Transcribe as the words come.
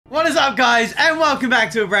What is up, guys, and welcome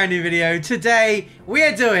back to a brand new video. Today we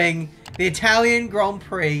are doing the Italian Grand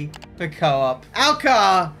Prix for co-op. Our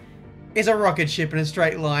car is a rocket ship in a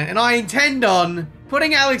straight line, and I intend on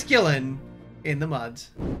putting Alex Gillen in the mud.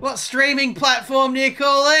 What streaming platform do you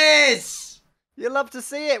call this? You'll love to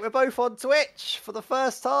see it. We're both on Twitch for the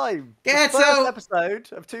first time. Get the first episode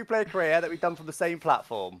of Two Player Career that we've done from the same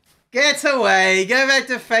platform. Get away. Go back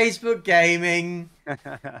to Facebook Gaming.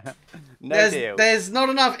 There's not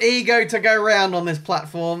enough ego to go round on this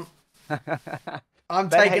platform. I'm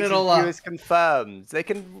taking it all up. Viewers confirmed. They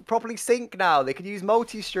can properly sync now. They can use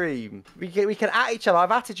multi-stream. We can at each other. I've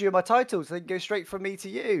added you in my title, so they can go straight from me to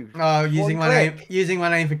you. Oh, using my name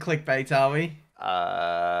for clickbait, are we?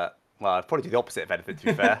 Well, I'd probably do the opposite of anything, to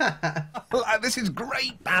be fair. This is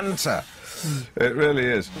great banter. It really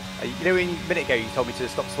is. You know, a minute ago you told me to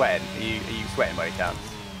stop sweating. Are you sweating by any chance?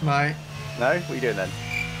 No. No? What are you doing then?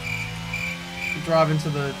 I'm driving to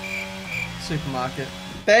the supermarket.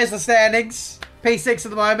 There's the standings. P6 at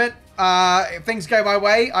the moment. If things go my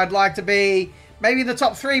way, I'd like to be maybe in the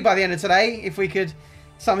top 3 by the end of today. If we could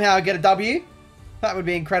somehow get a W, that would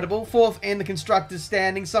be incredible. 4th in the constructors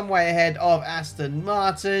standing, some way ahead of Aston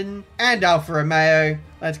Martin and Alfa Romeo.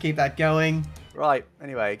 Let's keep that going. Right,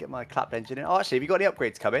 anyway, get my clapped engine in. Oh, actually, have you got any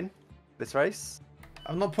upgrades coming this race?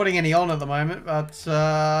 I'm not putting any on at the moment, but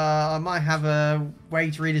I might have a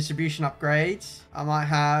weight redistribution upgrade. I might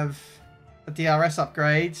have a DRS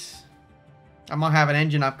upgrade. I might have an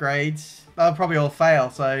engine upgrade. They'll probably all fail,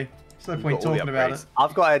 so there's no point talking about it.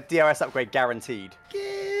 I've got a DRS upgrade guaranteed.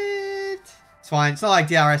 Good. It's fine. It's not like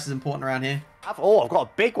DRS is important around here. I've got a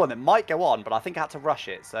big one that might go on, but I think I had to rush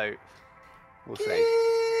it, so we'll see.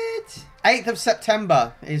 8th of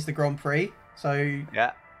September is the Grand Prix, so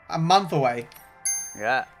yeah, a month away.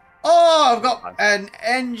 Yeah. Oh, I've got an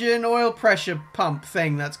engine oil pressure pump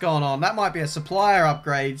thing that's gone on. That might be a supplier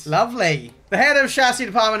upgrade. Lovely. The head of chassis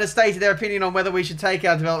department has stated their opinion on whether we should take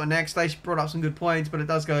our development next. They brought up some good points, but it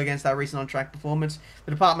does go against our recent on-track performance.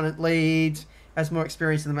 The department lead has more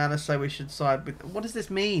experience in the matter, so we should side with... What does this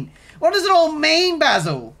mean? What does it all mean,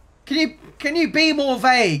 Basil? Can you be more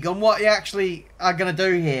vague on what you actually are going to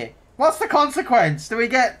do here? What's the consequence? Do we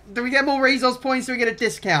get more resource points? Do we get a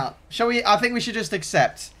discount? Shall we? I think we should just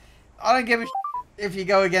accept. I don't give a if you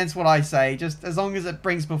go against what I say, just as long as it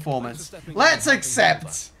brings performance. Let's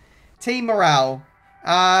accept. Team morale.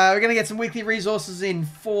 We're going to get some weekly resources in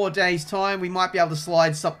 4 days' time. We might be able to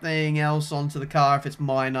slide something else onto the car if it's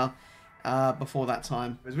minor before that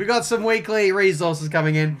time. We've got some weekly resources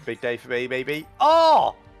coming in. Big day for me, maybe.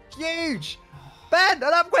 Oh, huge. Ben,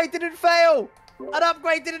 an upgrade didn't fail. An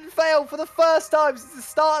upgrade didn't fail for the first time since the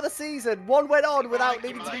start of the season. One went on without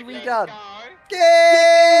needing to be redone.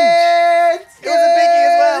 Good! It was a biggie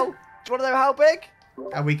as well. Do you want to know how big?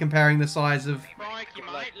 Are we comparing the size of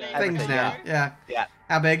things now? Yeah. Yeah.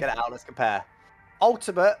 How big? Get it out, let's compare.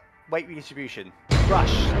 Ultimate weight redistribution.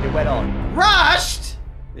 Rush, it went on. Rushed?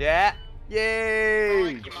 Yeah.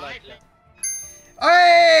 Yay!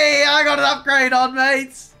 Hey, I got an upgrade on,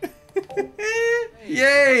 mates.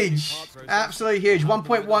 Huge. Absolutely huge.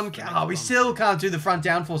 1.1. Oh, we still can't do the front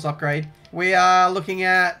downforce upgrade. We are looking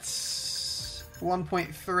at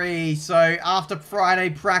 1.3. So after Friday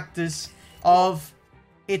practice of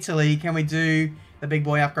Italy, can we do the big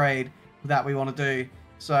boy upgrade that we want to do?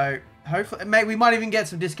 So hopefully, we might even get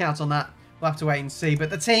some discounts on that. We'll have to wait and see.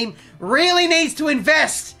 But the team really needs to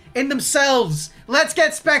invest in themselves. Let's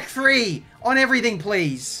get Spec 3 on everything,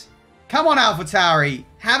 please. Come on, AlphaTauri.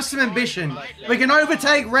 Have some ambition. We can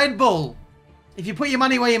overtake Red Bull if you put your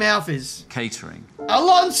money where your mouth is. Catering.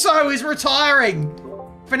 Alonso is retiring.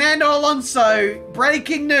 Fernando Alonso,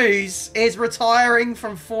 breaking news, is retiring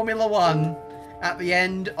from Formula 1 at the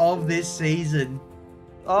end of this season.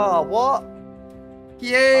 Oh, what?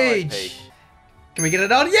 Huge. Can we get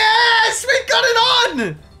it on? Yes! We've got it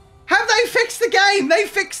on! Have they fixed the game? They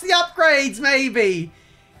fixed the upgrades, maybe.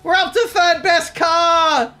 We're up to 3rd best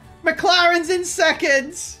car. McLaren's in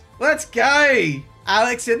 2nd. Let's go.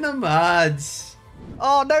 Alex in the muds.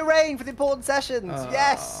 Oh, no rain for the important sessions. Oh.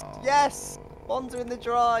 Yes, yes. Monza in the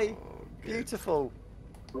dry. Beautiful.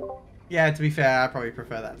 Yeah, to be fair, I probably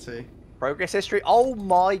prefer that too. Progress history. Oh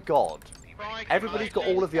my god. Everybody's got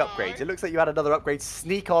all of the upgrades. It looks like you had another upgrade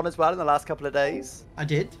sneak on as well in the last couple of days. I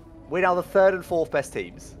did. We're now the 3rd and 4th best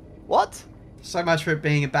teams. What? So much for it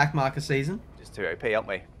being a backmarker season. Just too OP, aren't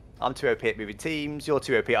we? I'm too OP at moving teams. You're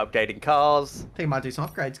too OP at updating cars. I think I might do some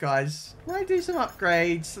upgrades, guys. Might do some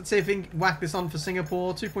upgrades. Let's see if we can whack this on for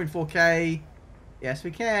Singapore. 2.4k. Yes,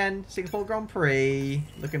 we can. Singapore Grand Prix.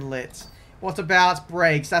 Looking lit. What about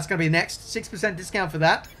brakes? That's going to be next. 6% discount for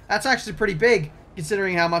that. That's actually pretty big,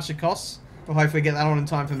 considering how much it costs. We'll hopefully get that on in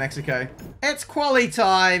time for Mexico. It's quali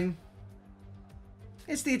time.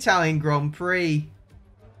 It's the Italian Grand Prix.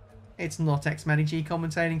 It's not X-Matty G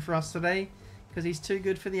commentating for us today because he's too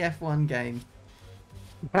good for the F1 game.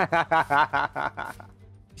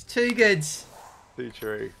 He's too good. Too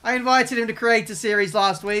true. I invited him to create a series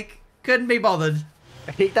last week. Couldn't be bothered.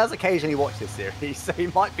 He does occasionally watch this series, so he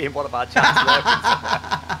might be in one of our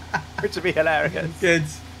chats, which would be hilarious. Good.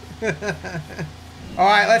 All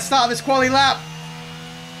right, let's start this quali lap.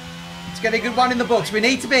 Let's get a good one in the books. We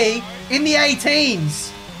need to be in the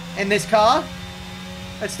 18s in this car.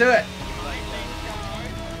 Let's do it.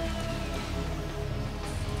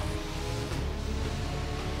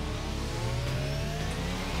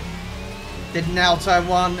 Didn't nail turn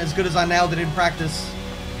 1 as good as I nailed it in practice.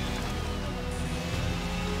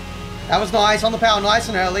 That was nice, on the power, nice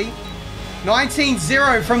and early.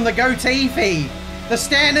 19-0 from the goatee fee. The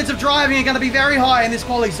standards of driving are going to be very high in this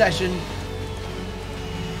quali session.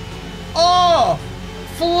 Oh!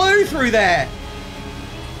 Flew through there.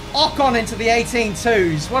 Ocon into the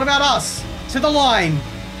 18-2s. What about us? To the line.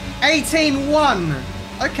 18-1.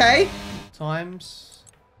 Okay. Times.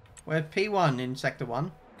 We're P1 in Sector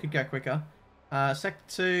 1. Could go quicker. Sector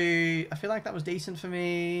 2, I feel like that was decent for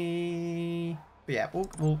me. But yeah,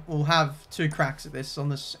 we'll have 2 cracks at this on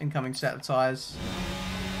this incoming set of tyres.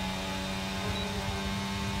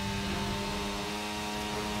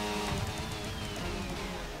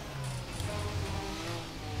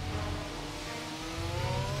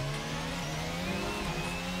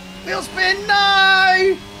 Wheel spin, no!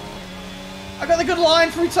 I got the good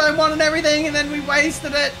line through turn 1 and everything, and then we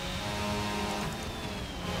wasted it.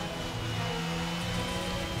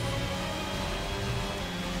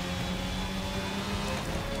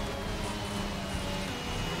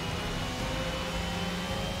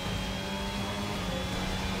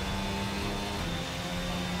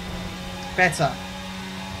 Better.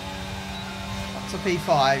 Up to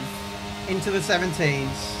P5. Into the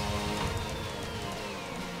 17s.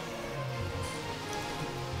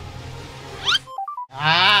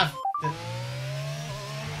 Ah!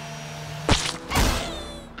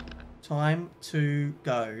 Time to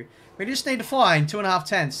go. We just need to find 2.5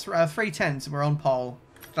 tenths, 3 tenths, and we're on pole.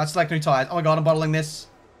 Let's select new tyres. Oh my god, I'm bottling this.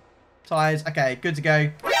 Tyres. Okay, good to go.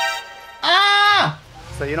 Ah!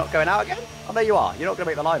 So you're not going out again? Oh, there you are. You're not going to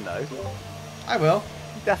make the line, though. I will.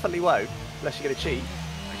 You definitely won't, unless you're going to cheat.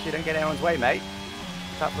 Actually, you don't get anyone's way, mate.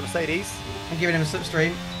 Tap for Mercedes. I'm giving him a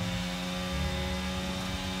slipstream.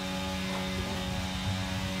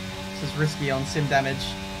 This is risky on sim damage.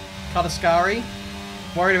 Kadascari.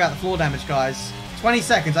 Worried about the floor damage, guys. 20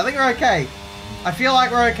 seconds. I think we're okay. I feel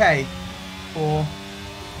like we're okay. 4,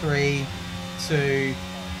 3, 2,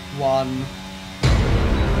 1.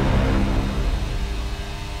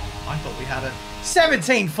 I thought we had it.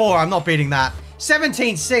 17-4. I'm not beating that.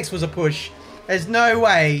 17-6 was a push. There's no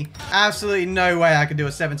way, absolutely no way I could do a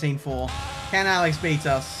 17-4. Can Alex beat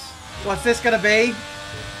us? What's this going to be?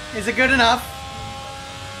 Is it good enough?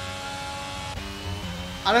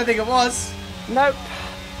 I don't think it was. Nope.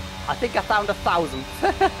 I think I found 1,000.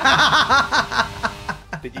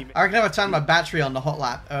 Did you? I reckon if I turned my battery on the hot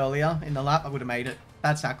lap earlier in the lap, I would have made it.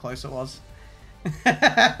 That's how close it was. Did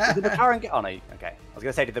the McLaren get on? Okay. I was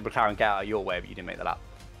going to say, did the McLaren get out of your way, but you didn't make the lap.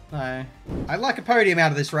 No. I'd like a podium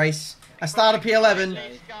out of this race. I started P11.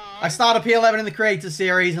 I started P11 in the Creator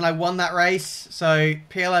Series, and I won that race. So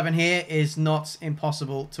P11 here is not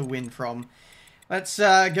impossible to win from. Let's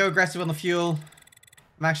go aggressive on the fuel.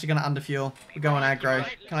 I'm actually going to underfuel. We're going aggro.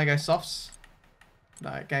 Can I go softs?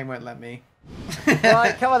 No, game won't let me.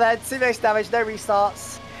 Right, come on then. Simulation damage, no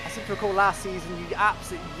restarts. I seem to recall last season you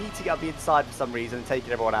absolutely yeeting up the inside for some reason and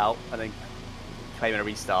taking everyone out and then claiming a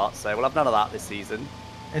restart. So we'll have none of that this season.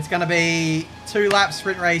 It's going to be 2 lap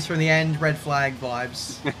sprint race from the end, red flag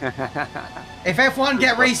vibes. If F1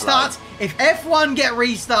 get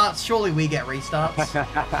restarts, surely we get restarts.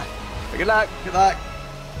 Good luck. Good luck.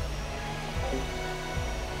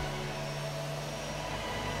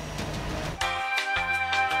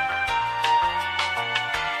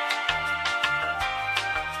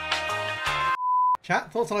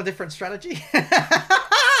 Chat, thoughts on a different strategy?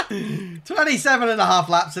 27.5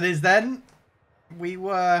 laps it is then. We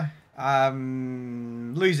were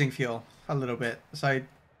losing fuel a little bit. So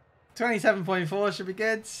 27.4 should be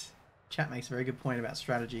good. Chat makes a very good point about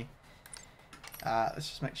strategy. Let's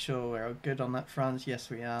just make sure we're all good on that front. Yes,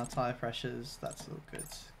 we are. Tyre pressures, that's all good.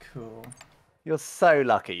 Cool. You're so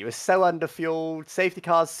lucky. You were so underfueled. Safety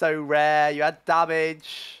car's so rare. You had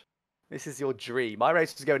damage. This is your dream. My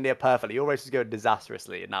race was going near perfectly. Your race was going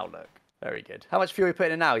disastrously. And now look. Very good. How much fuel are you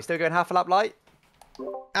putting in now? You still going half a lap light?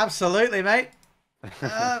 Absolutely, mate.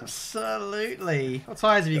 Absolutely. What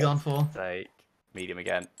tyres have you gone for? Take medium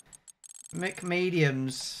again. Mick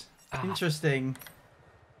mediums. Interesting.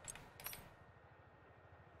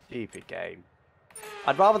 Stupid game.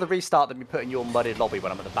 I'd rather the restart than be put in your mudded lobby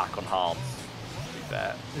when I'm at the back on hards. To be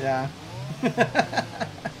fair. Yeah.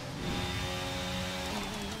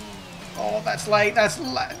 Oh, that's late. That's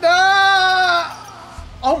late. No!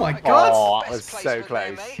 Oh my god. Oh, that was so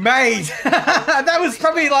close. Mate, that was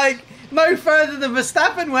probably like no further than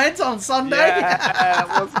Verstappen went on Sunday. Yeah,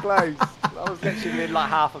 that was close. That was literally in like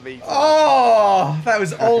half a metre. Oh, that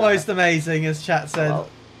was almost amazing, as chat said. Well,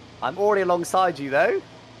 I'm already alongside you though.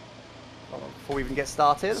 Before we even get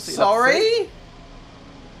started. Sorry?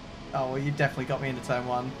 Oh, well, you definitely got me into turn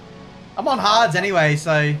one. I'm on hards anyway,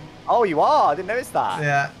 so... Oh, you are? I didn't notice that.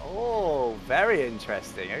 Yeah. Oh, very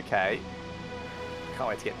interesting. Okay. Can't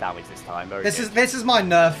wait to get damage this time. This is my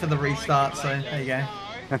nerf for the restart, so there you go.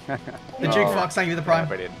 The Duke Fox, thank you for the prime. Yeah,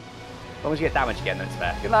 brilliant. As long as you get damage again, then it's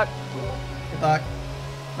fair. Good luck. Good luck.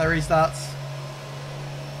 No restarts.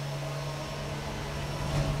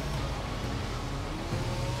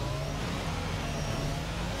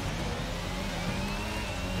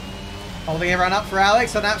 Holding everyone up for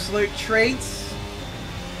Alex, an absolute treat.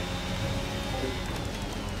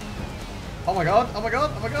 Oh my god, oh my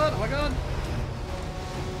god, oh my god, oh my god.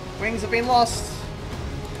 Wings have been lost.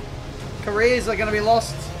 Careers are going to be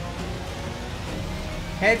lost.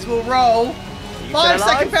 Heads will roll.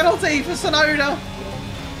 5-second penalty for Sonoda.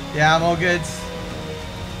 Yeah, I'm all good.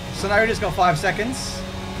 Sonoda's got 5 seconds.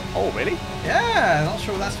 Oh, really? Yeah, not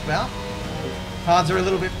sure what that's about. Cards are a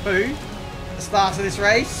little bit poo at the start of this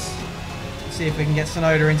race. Let's see if we can get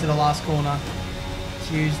Sonoda into the last corner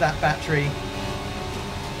to use that battery.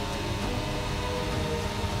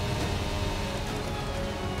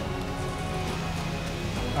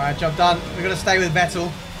 Alright, job done. We're going to stay with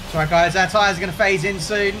Vettel. That's right, guys. Our tyres are going to phase in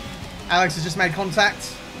soon. Alex has just made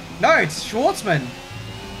contact. No, it's Schwartzman.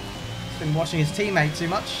 He's been watching his teammate too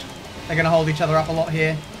much. They're going to hold each other up a lot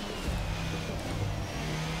here.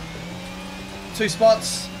 2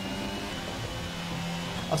 spots.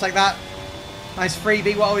 I'll take that. Nice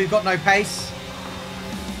freebie while we've got no pace.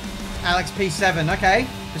 Alex P7. Okay.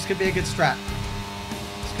 This could be a good strat.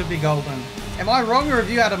 This could be golden. Am I wrong, or have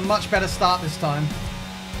you had a much better start this time?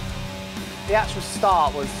 The actual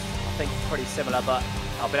start was, I think, pretty similar, but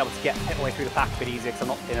I've been able to get hit my way through the pack a bit easier because I'm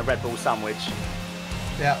not in a Red Bull sandwich.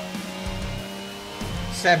 Yeah.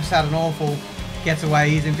 Seb's had an awful getaway.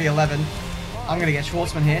 He's in P11. I'm going to get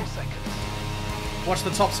Schwartzman here. Watch the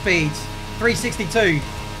top speeds. 362.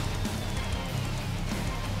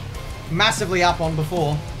 Massively up on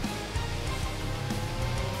before.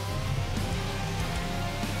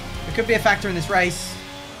 It could be a factor in this race.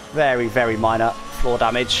 Very, very minor floor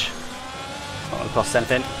damage. Not going to cost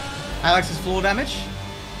anything. Alex's floor damage?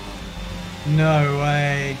 No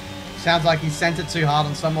way. Sounds like he sent it too hard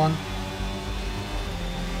on someone.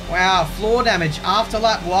 Wow, floor damage after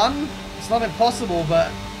lap 1? It's not impossible,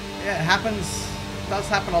 but yeah, it happens. It does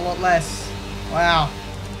happen a lot less. Wow.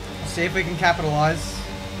 Let's see if we can capitalize.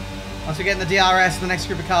 Once we get in the DRS, the next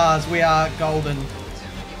group of cars, we are golden.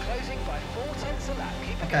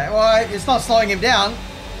 Okay, well, it's not slowing him down.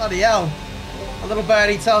 Bloody hell. A little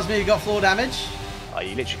birdie tells me you got floor damage. Oh,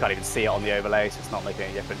 you literally can't even see it on the overlay, so it's not making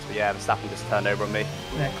any difference. But yeah, Verstappen just turned over on me.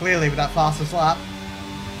 Yeah, clearly with that fastest lap.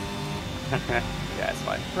 Yeah, it's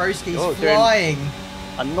fine. Broski's flying.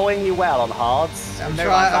 Annoyingly well on hards. I'm no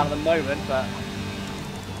lap down at the moment, but...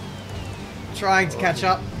 Trying to catch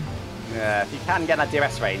up. Yeah, if you can get that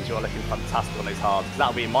DRS range, you're looking fantastic on those hards, because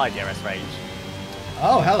that'll be in my DRS range.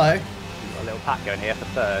 Oh, hello. We've got a little pack going here for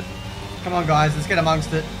third. Come on, guys, let's get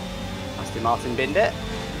amongst it. Aston Martin binned it.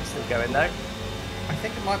 Still going, though. I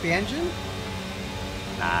think it might be engine.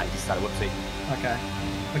 Nah, just had a whoopsie. Okay.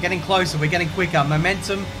 We're getting closer, we're getting quicker.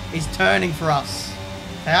 Momentum is turning for us.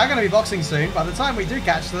 They are going to be boxing soon. By the time we do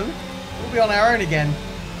catch them, we'll be on our own again.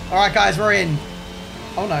 Alright, guys, we're in.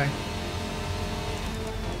 Oh, no.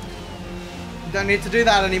 You don't need to do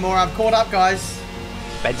that anymore. I've caught up, guys.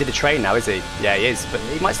 Ben's in the train now, is he? Yeah, he is. But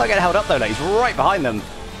he might start getting held up, though. Like, he's right behind them.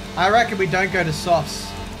 I reckon we don't go to softs.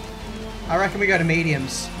 I reckon we go to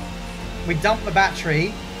mediums. We dump the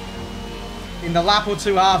battery in the lap or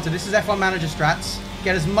two after. This is F1 Manager strats.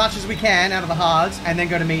 Get as much as we can out of the hards and then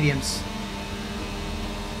go to mediums.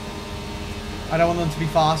 I don't want them to be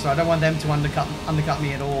faster. I don't want them to undercut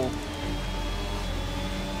me at all.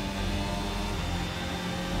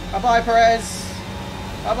 Bye-bye, Perez.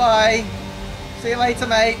 Bye-bye. See you later,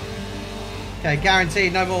 mate. Okay,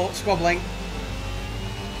 guaranteed. No more squabbling.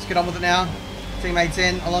 Let's get on with it now. Teammates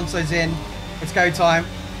in. Alonso's in. It's go time.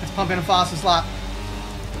 Let's pump in a fastest lap.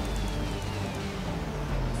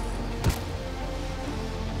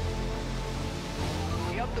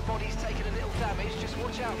 underbody's taken a little damage. Just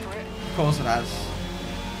watch out for it. Of course it has.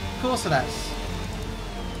 Of course it has.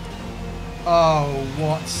 Oh,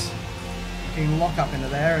 what? Fucking lock up into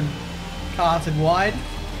there and carted wide.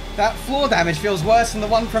 That floor damage feels worse than the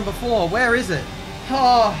one from before. Where is it?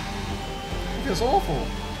 Oh, it feels awful.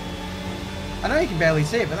 I know you can barely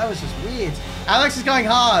see it, but that was just weird. Alex is going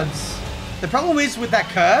hards. The problem is with that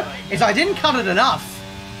curb is I didn't cut it enough.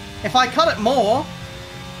 If I cut it more,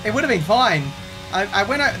 it would have been fine. I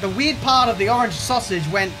went out, the weird part of the orange sausage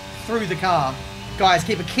went through the car. Guys,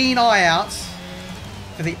 keep a keen eye out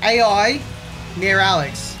for the AI near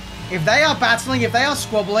Alex. If they are battling, if they are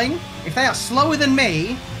squabbling, if they are slower than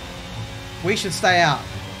me, we should stay out.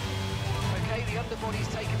 Okay, the underbody's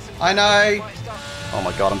taken some. I know. Oh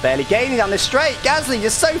my god, I'm barely gaining down this straight. Gasly, you're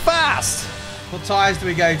so fast. What tyres do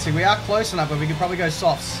we go to? We are close enough, but we could probably go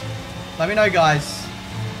softs. Let me know, guys.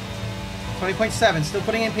 20.7, still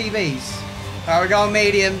putting in PBs. Alright, we're going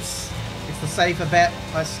mediums. It's the safer bet.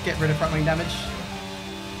 Let's get rid of front wing damage.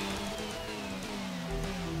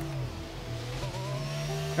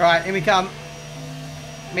 Alright, here we come.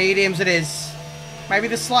 Mediums it is. Maybe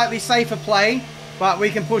the slightly safer play, but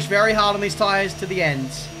we can push very hard on these tyres to the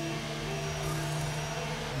end.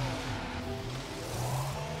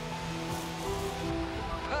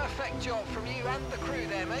 Perfect job from you and the crew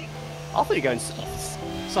there, mate. I thought you were going softs.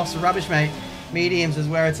 Softs are rubbish, mate. Mediums is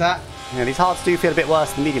where it's at. Yeah, these hards do feel a bit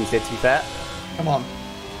worse than mediums did, to be fair. Come on.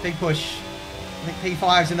 Big push. I think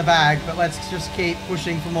P5's in the bag, but let's just keep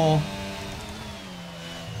pushing for more.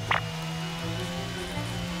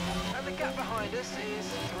 And the gap behind us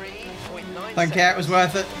is 3.9. Don't care, it was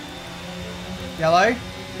worth it. Yellow.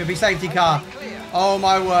 Could be safety car. Oh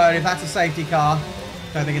my word, if that's a safety car.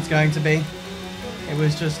 Don't think it's going to be. It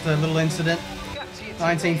was just a little incident.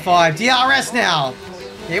 19.5. DRS now.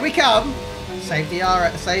 Here we come. Safety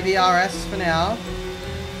RS, save ERS for now.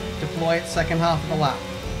 Deploy it second half of the lap.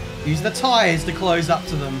 Use the tyres to close up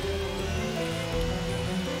to them.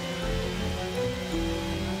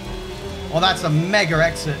 Well, that's a mega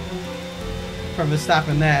exit from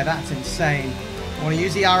Verstappen there. That's insane. I want to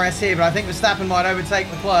use the RS here, but I think Verstappen might overtake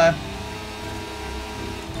Leclerc.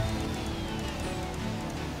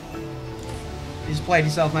 You just played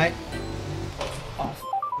yourself, mate. Oh, f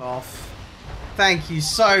off. Thank you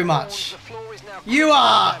so much. You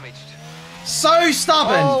are so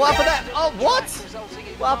stubborn. Oh, what happened there? Oh, what?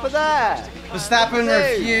 What happened there? Verstappen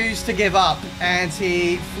refused to give up, and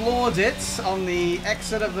he floored it on the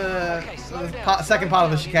exit of the second part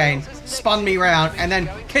of the chicane, spun me round, and then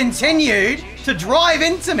continued to drive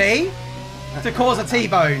into me to cause a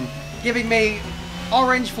T-bone, giving me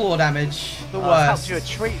orange floor damage. The worst. It's helped you a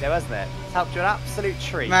treat, though, hasn't it? It's helped you an absolute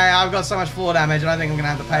treat. Mate, I've got so much floor damage, and I think I'm going to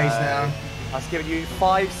have the pace now. I was giving you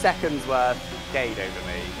 5 seconds worth gain over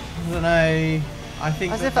me. I don't know. I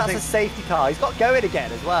think As if that's a safety car. He's got going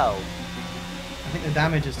again as well. I think the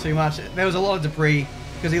damage is too much. There was a lot of debris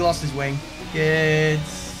because he lost his wing. Good.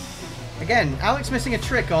 Again, Alex missing a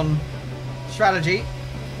trick on strategy.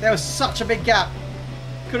 There was such a big gap.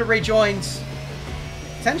 Could have rejoined.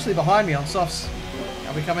 Potentially behind me on softs.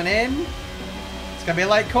 Are we coming in? It's going to be a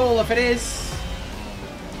late call if it is.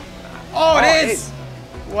 Oh, it is!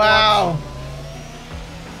 Wow.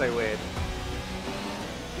 So weird.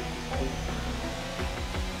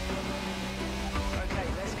 Okay,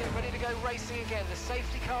 let's get ready to go racing again. The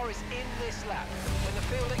safety car is in this lap. When the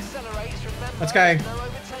field accelerates, remember, let's go. No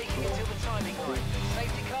overtaking until the timing line.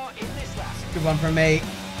 Safety car in this lap. Good one from me.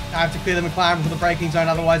 I have to clear the McLaren before the braking zone,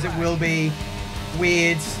 otherwise it will be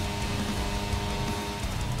weird.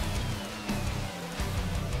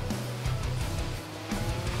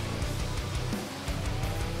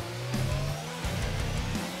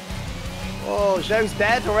 Oh, Joe's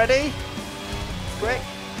dead already. Quick.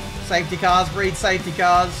 Safety cars breed safety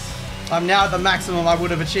cars. I'm now at the maximum I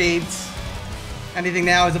would have achieved. Anything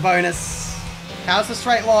now is a bonus. How's the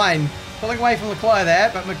straight line? Pulling away from Leclerc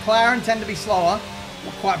there, but McLaren tend to be slower.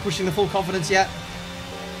 Not quite pushing the full confidence yet.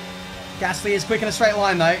 Gasly is quick in a straight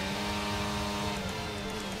line though.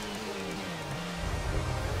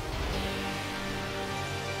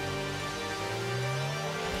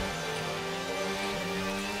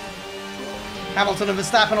 Hamilton and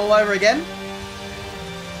Verstappen all over again.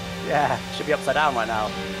 Yeah, should be upside down right now.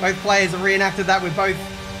 Both players have reenacted that with both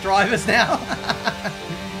drivers now.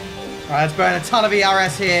 Alright, let's burn a ton of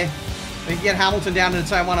ERS here. We can get Hamilton down into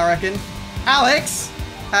turn 1, I reckon. Alex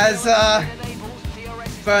has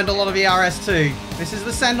burned a lot of ERS too. This is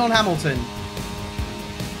the send on Hamilton.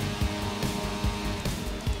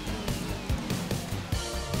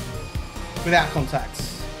 Without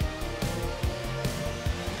contacts.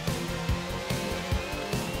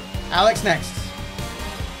 Alex next.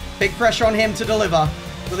 Big pressure on him to deliver.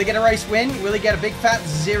 Will he get a race win? Will he get a big fat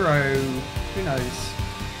 0? Who knows?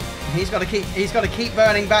 He's got to keep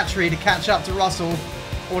burning battery to catch up to Russell,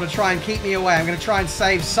 or to try and keep me away. I'm going to try and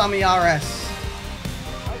save some ERS.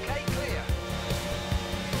 Okay, clear.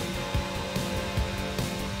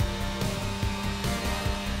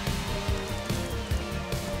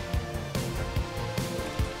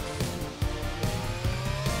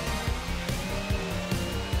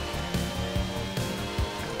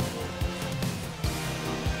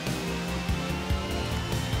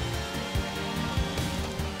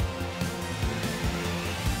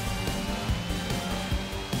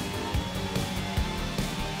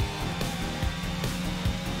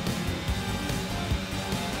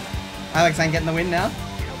 Alex ain't getting the win now.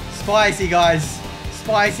 Spicy, guys.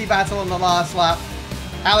 Spicy battle on the last lap.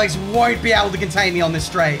 Alex won't be able to contain me on this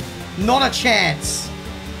straight. Not a chance.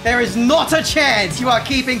 There is not a chance you are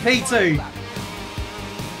keeping P2.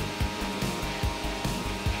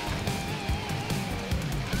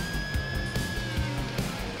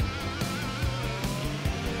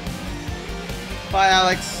 Bye,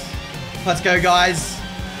 Alex. Let's go, guys.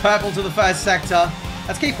 Purple to the first sector.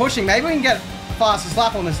 Let's keep pushing. Maybe we can get fastest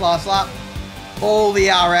lap on this last lap. All the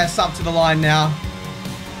RS up to the line now.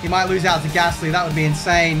 He might lose out to Gasly. That would be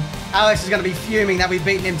insane. Alex is going to be fuming that we've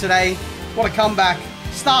beaten him today. What a comeback.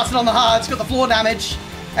 Starts it on the hards. Got the floor damage.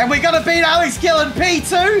 And we're going to beat Alex Gillen.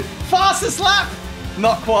 P2. Fastest lap.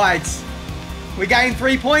 Not quite. We gained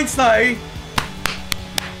 3 points though.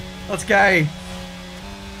 Let's go.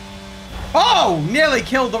 Oh! Nearly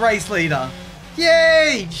killed the race leader.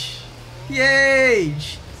 Huge.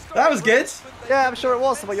 Huge. That was good. Yeah, I'm sure it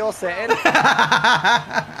was where you're sitting.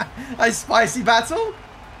 A spicy battle.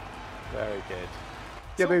 Very good.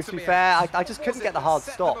 Good move, to be fair. I just couldn't get the hard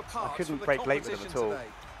stops. I couldn't break late with them at all.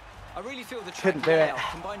 I really feel the Couldn't do it.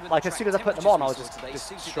 Like, as soon as I put them on, I was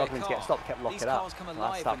just struggling to get stopped, kept locking up.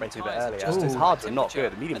 I started racing a bit earlier. It's hard are not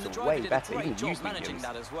good. The mediums are way better. You can use mediums.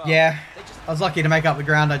 Yeah, I was lucky to make up the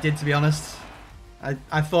ground I did, to be honest.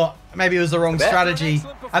 I thought maybe it was the wrong strategy.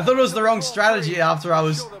 I thought it was the wrong strategy after I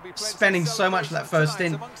was spending so much of that first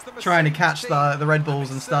stint trying to catch the Red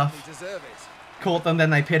Bulls and stuff. Caught them,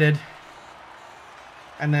 then they pitted.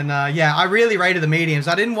 And then yeah, I really rated the mediums.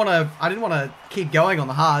 I didn't want to keep going on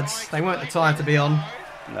the hards. They weren't the time to be on.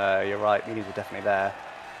 No, you're right. Mediums were definitely there.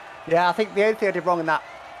 Yeah, I think the only thing I did wrong in that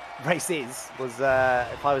race was if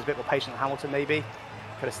I was a bit more patient with Hamilton, maybe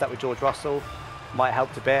could have stuck with George Russell. Might have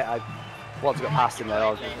helped a bit. I wanted to get past him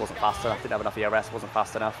though. I wasn't fast enough. Didn't have enough ERS. Wasn't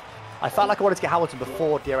fast enough. I felt like I wanted to get Hamilton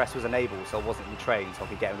before DRS was enabled, so I wasn't in train, so I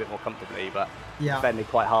could get him a bit more comfortably. But yeah, defended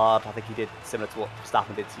quite hard. I think he did similar to what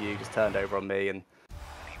Verstappen did to you. Just turned over on me and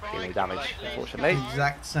did me damage, unfortunately.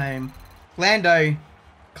 Exact same. Lando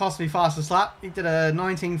cost me fastest lap. He did a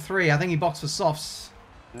 19.3. I think he boxed for softs.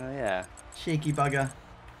 Oh yeah. Cheeky bugger.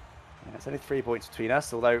 Yeah, it's only 3 points between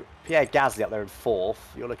us, although Pierre Gasly up there in 4th.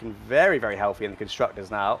 You're looking very, very healthy in the Constructors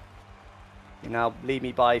now. You now lead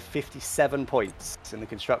me by 57 points in the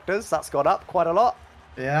Constructors. That's gone up quite a lot.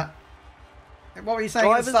 Yeah. What were you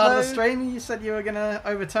saying at the start of the stream? You said you were going to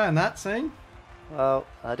overturn that soon? Well,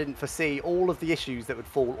 I didn't foresee all of the issues that would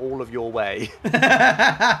fall all of your way.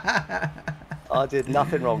 I did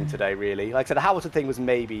nothing wrong today, really. Like I said, the Hamilton thing was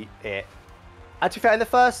maybe it. And to be fair, in the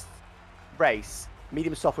first race,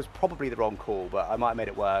 medium soft was probably the wrong call, but I might have made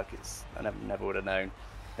it work. I never would have known.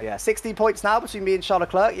 But yeah, 16 points now between me and Charles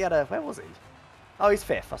Leclerc. He had a, where was he? Oh, he's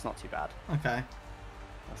 5th. That's not too bad. Okay.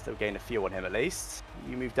 I still gained a few on him at least.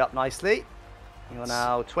 You moved up nicely. You're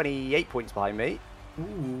now 28 points behind me.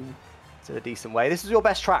 Ooh. It's in a decent way. This is your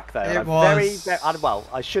best track, though. It was. Well,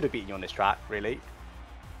 I should have beaten you on this track, really.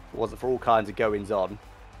 If it wasn't for all kinds of goings on.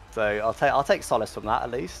 So I'll take solace from that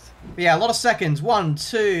at least. But yeah, a lot of seconds. 1,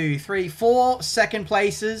 2, 3, 4 second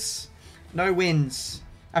places. No wins.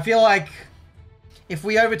 I feel like if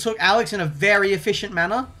we overtook Alex in a very efficient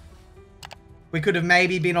manner, we could have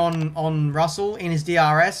maybe been on Russell in his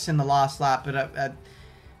DRS in the last lap, but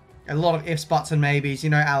a lot of ifs, buts, and maybes. You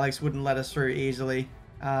know, Alex wouldn't let us through easily.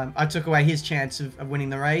 I took away his chance of winning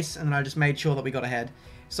the race, and then I just made sure that we got ahead.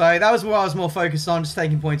 So that was what I was more focused on, just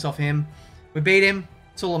taking points off him. We beat him.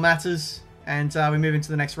 It's all that matters. And we move into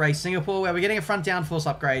the next race, Singapore, where we're getting a front downforce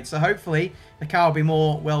upgrade. So hopefully the car will be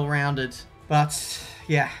more well-rounded. But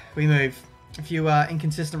yeah, we move. A few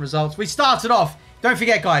inconsistent results. We started off, don't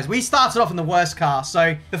forget guys, we started off in the worst car.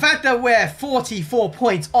 So the fact that we're 44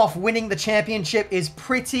 points off winning the championship is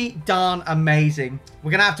pretty darn amazing.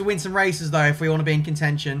 We're going to have to win some races though if we want to be in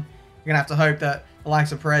contention. We're going to have to hope that the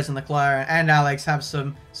likes of Perez and Leclerc and Alex have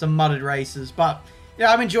some mudded races. But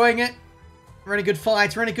yeah, I'm enjoying it. We're in a good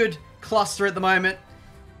fight. We're in a good cluster at the moment.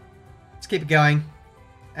 Let's keep it going.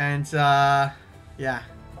 And, yeah.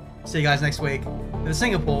 See you guys next week for the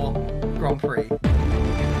Singapore Grand Prix.